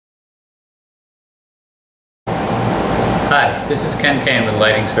Hi, this is Ken Kane with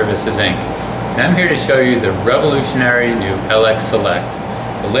Lighting Services Inc. And I'm here to show you the revolutionary new LXSelect,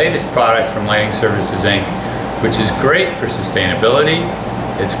 the latest product from Lighting Services Inc., which is great for sustainability,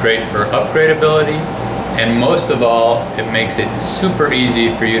 it's great for upgradability, and most of all, it makes it super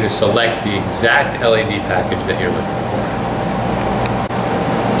easy for you to select the exact LED package that you're looking for.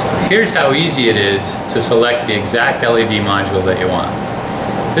 So here's how easy it is to select the exact LED module that you want.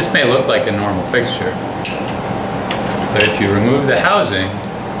 This may look like a normal fixture, but if you remove the housing,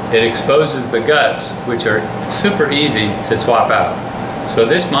 it exposes the guts, which are super easy to swap out. So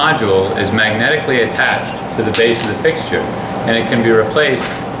this module is magnetically attached to the base of the fixture, and it can be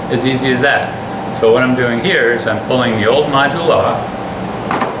replaced as easy as that. So what I'm doing here is I'm pulling the old module off,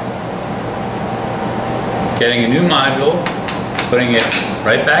 getting a new module, putting it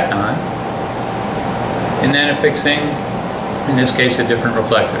right back on, and then affixing, in this case, a different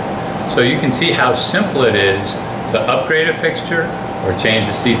reflector. So you can see how simple it is to upgrade a fixture, or change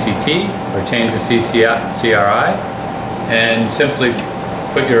the CCT, or change the CRI, and simply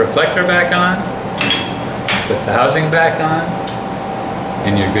put your reflector back on, put the housing back on,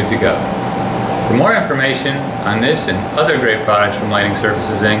 and you're good to go. For more information on this and other great products from Lighting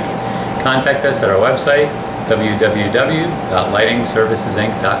Services Inc., contact us at our website,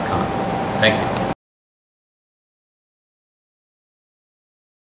 www.lightingservicesinc.com. Thank you.